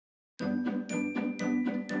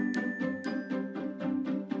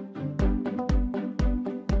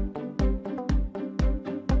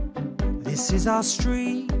This is our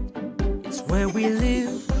street, it's where we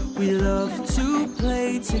live. We love to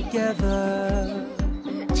play together.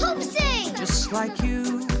 Topsy! Just like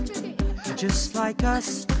you, just like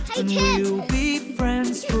us, Hey, and Tim. we'll be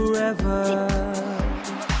friends forever.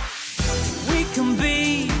 We can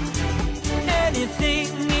be anything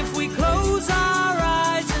if we close our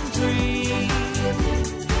eyes and dream.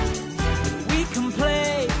 We can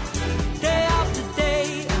play day after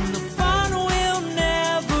day, and the fun will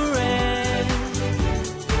never end.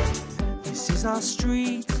 This is our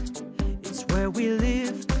street, it's where we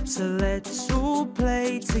live, so let's all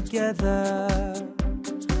play together.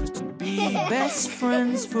 Be best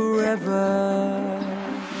friends forever.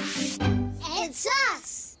 It's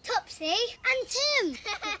us, Topsy and Tim.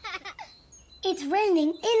 It's raining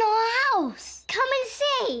in our house. Come and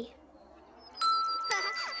see.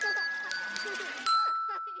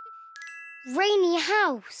 Rainy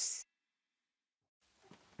house.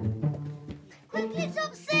 Quickly,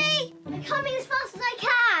 Topsy! I'm coming as fast as I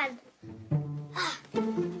can.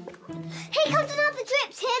 Here comes another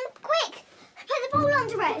drip, Tim. Quick, put the ball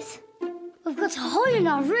under it. We've got a hole in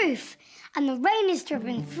our roof, and the rain is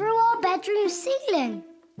dripping through our bedroom ceiling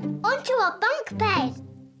onto our bunk bed.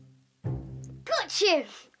 Got you.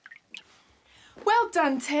 Well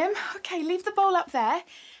done, Tim. OK, leave the bowl up there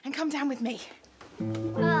and come down with me.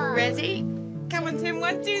 Ready? Come on, Tim.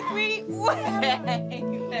 1, 2, 3.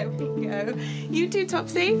 Way! There we go. You too,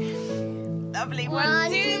 Topsy. Lovely.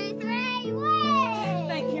 1, 2, 3, way!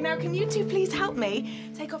 Thank you. Now, can you two please help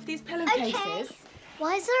me take off these pillowcases? Okay.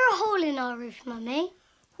 Why is there a hole in our roof, Mummy?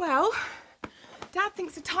 Well, Dad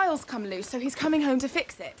thinks the tile's come loose, so he's coming home to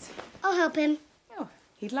fix it. I'll help him. Oh,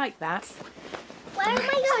 he'd like that. Where am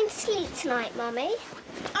I going to sleep tonight, Mummy?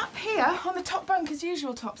 Up here on the top bunk as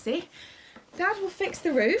usual, Topsy. Dad will fix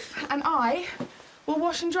the roof and I will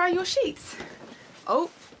wash and dry your sheets. Oh,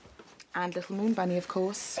 and Little Moon Bunny, of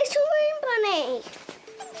course. Little Moon Bunny.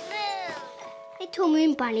 Little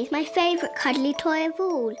Moon Bunny's my favourite cuddly toy of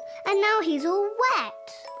all. And now he's all wet.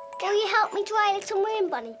 Will you help me dry Little Moon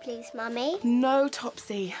Bunny, please, Mummy? No,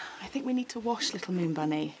 Topsy. I think we need to wash Little Moon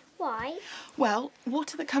Bunny. Why? Well,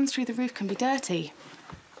 water that comes through the roof can be dirty.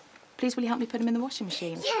 Please, will you help me put him in the washing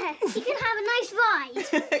machine? Yes, you can have a nice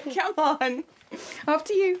ride. Come on.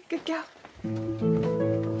 After you. Good girl.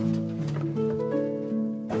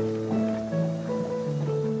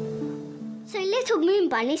 So Little Moon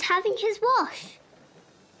Bunny's having his wash.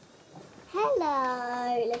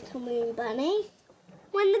 Hello, Little Moon Bunny.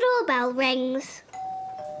 When the doorbell rings.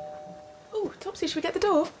 Oh, Topsy, should we get the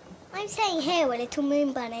door? I'm staying here with Little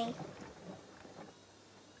Moon Bunny.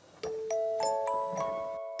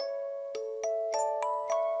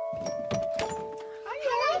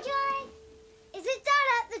 Hello, Joy. Is it Dad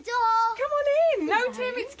at the door? Come on in. No,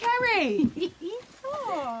 Tim, it's Kerry. Come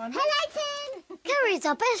on. Hello, Tim. Kerry's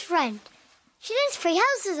our best friend. She lives 3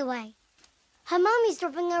 houses away. Her mummy's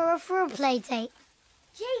dropping her off for a play date.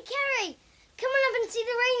 Yay, Kerry! Come on up and see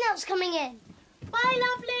the raindrops coming in. Bye,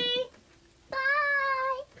 lovely.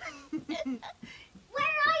 Bye.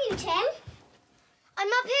 Where are you, Tim? I'm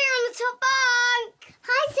up here on the top bunk.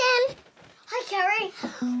 Hi, Tim. Hi, Kerry.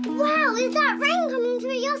 Wow, is that rain coming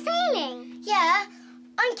through your ceiling? Yeah,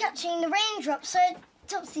 I'm catching the raindrops so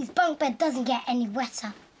Topsy's bunk bed doesn't get any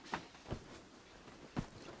wetter.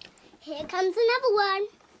 Here comes another one.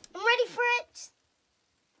 I'm ready for it.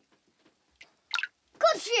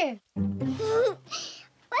 Got you.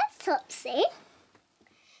 Where's Topsy?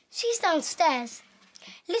 She's downstairs.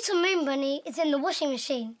 Little Moon Bunny is in the washing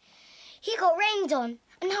machine. He got rained on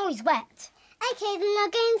and now he's wet. Okay, then I'll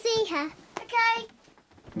go and see her. Okay.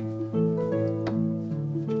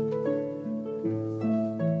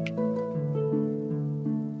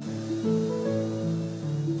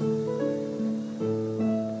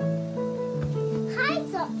 Hi,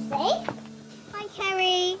 Topsy. Hi,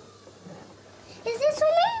 Kerry. Is this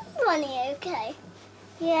Moon Bunny okay?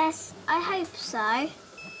 Yes, I hope so.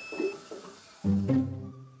 Mummy!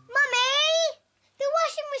 The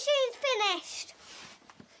washing machine's finished.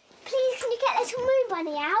 Please, can you get Little Moon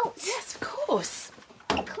Bunny out? Yes, of course.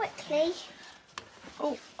 Quickly.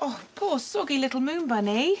 Oh, poor soggy Little Moon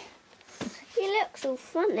Bunny. He looks all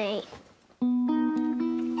funny.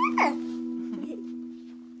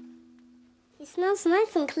 He smells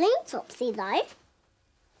nice and clean, Topsy, though.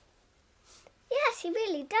 Yes, he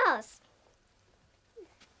really does.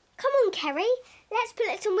 Come on, Kerry. Let's put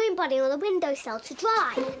Little Moon Bunny on the windowsill to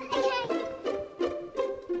dry. Okay.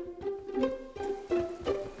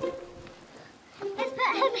 Let's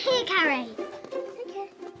put him here, Kerry. Okay.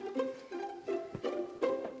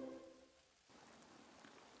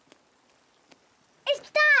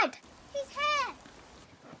 It's Dad. He's here.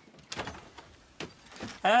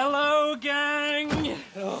 Hello, gang!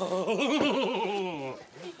 Oh.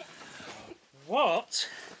 What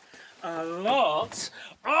a lot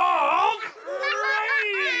of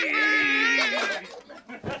rain!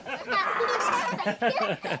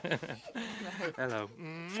 Hello.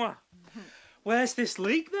 Mwah. Where's this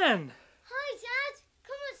leak then? Hi, Dad.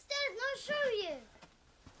 Come upstairs and I'll show you.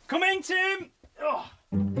 Coming, Tim! Oh.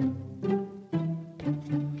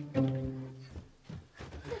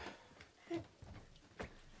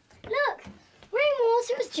 Look,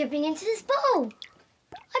 rainwater was dripping into this bowl.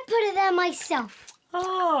 I put it there myself.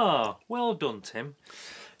 Ah, well done, Tim.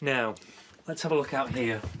 Now, let's have a look out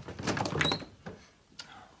here.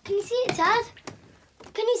 Can you see it, Dad?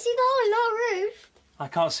 Can you see the hole in our roof? I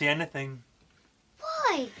can't see anything.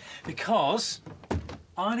 Why? Because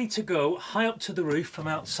I need to go high up to the roof from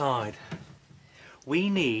outside. We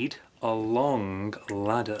need a long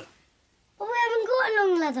ladder. Well, we haven't got a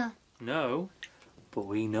long ladder. No, but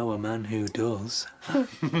we know a man who does.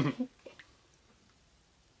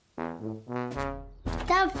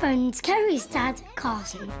 Dad phones Kerry's dad,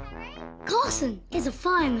 Carson. Carson is a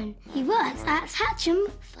fireman. He works at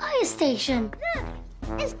Hatcham Fire Station. Look,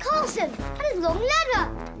 it's Carson and his long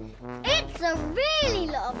ladder. It's a really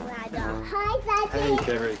long ladder. Hi, Daddy. Hey,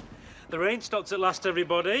 Kerry. The rain stopped at last,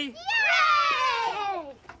 everybody.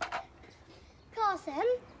 Yay! Carson?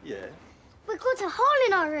 Yeah? We've got a hole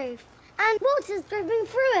in our roof and water's dripping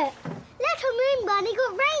through it. Little Moon Bunny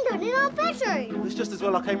got rained on in our bedroom. It's just as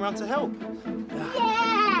well I came round to help.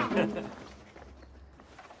 Yeah!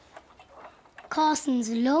 Carson's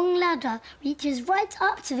long ladder reaches right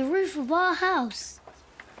up to the roof of our house.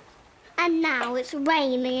 And now it's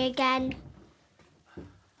raining again.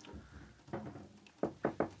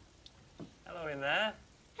 Hello in there.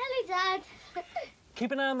 Hello, Dad.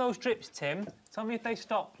 Keep an eye on those drips, Tim. Tell me if they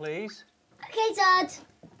stop, please. Okay, Dad.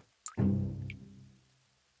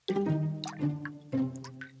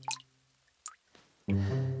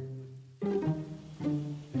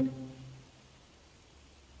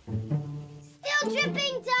 Still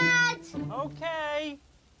dripping, Dad. OK.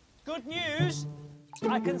 Good news.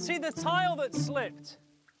 I can see the tile that slipped.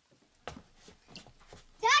 Dad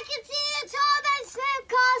can see the tile that slipped,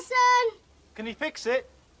 Carson. Can you fix it?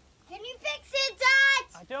 Can you fix it, Dad?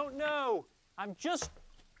 I don't know. I'm just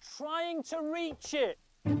trying to reach it.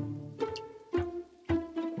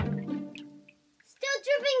 Still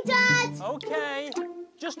dripping, Dad. OK.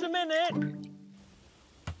 Just a minute.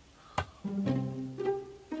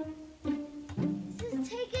 This is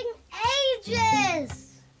taking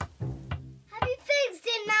ages. Have you fixed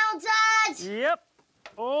it now, Dad? Yep.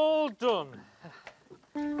 All done.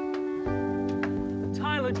 The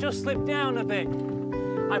tile had just slipped down a bit.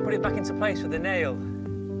 I put it back into place with a nail.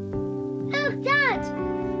 Look, Dad.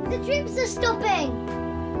 The drips are stopping.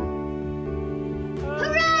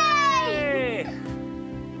 Hooray!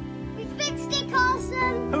 We fixed it,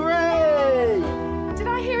 Carson. Hooray! Did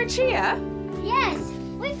I hear a cheer? Yes,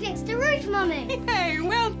 we fixed the roof, Mummy. Hey,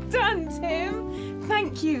 well done, Tim.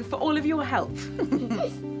 Thank you for all of your help.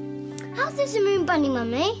 How's this a moon bunny,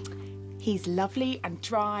 Mummy? He's lovely and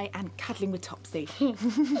dry and cuddling with Topsy.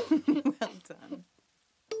 Well done.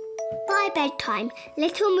 By bedtime,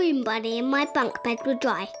 little moon bunny and my bunk bed were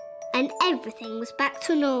dry, and everything was back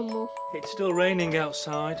to normal. It's still raining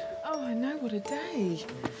outside. Oh, I know, what a day.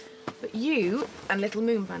 But you and little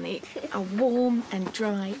Moon Bunny are warm and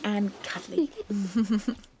dry and cuddly.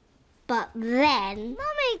 But then...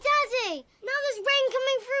 Mummy, Daddy, now there's rain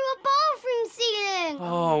coming through a bathroom ceiling.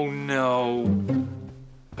 Oh, no.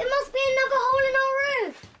 There must be another hole in our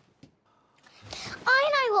roof. I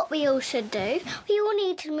know what we all should do. We all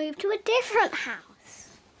need to move to a different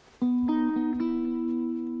house.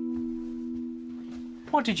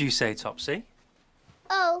 What did you say, Topsy?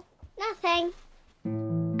 Oh, nothing.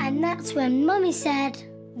 And that's when Mummy said,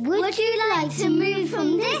 would you like to move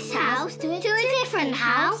from this house to a different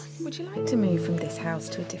house? Would you like to move from this house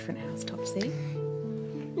to a different house, Topsy?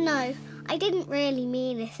 No, I didn't really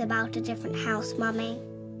mean this about a different house, Mummy.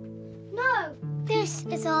 No, this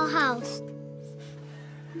is our house.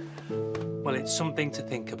 Well, it's something to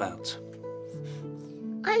think about.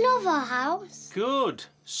 I love our house. Good.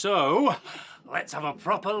 So, let's have a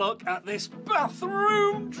proper look at this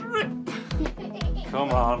bathroom drip.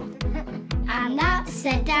 Come on. And that,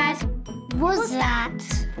 said Dad, was that.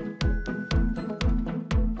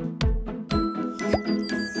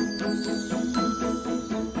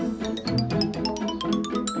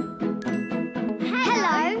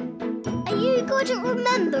 Hello. Are you good at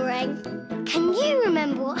remembering? Can you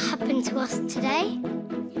remember what happened to us today?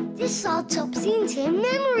 This is our Topsy and Tim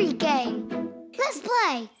memory game. Let's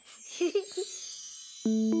play.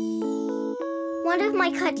 One of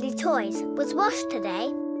my cuddly toys was washed today.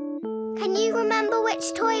 Can you remember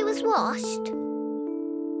which toy was washed?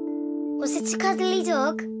 Was it a cuddly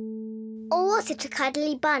dog? Or was it a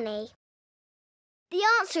cuddly bunny? The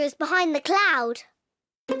answer is behind the cloud.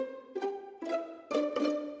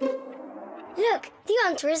 Look, the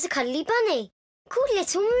answer is a cuddly bunny, called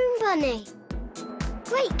Little Moon Bunny.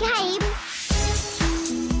 Great game!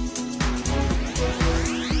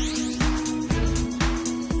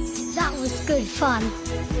 That was good fun.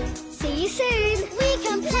 See you soon. We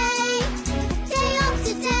can play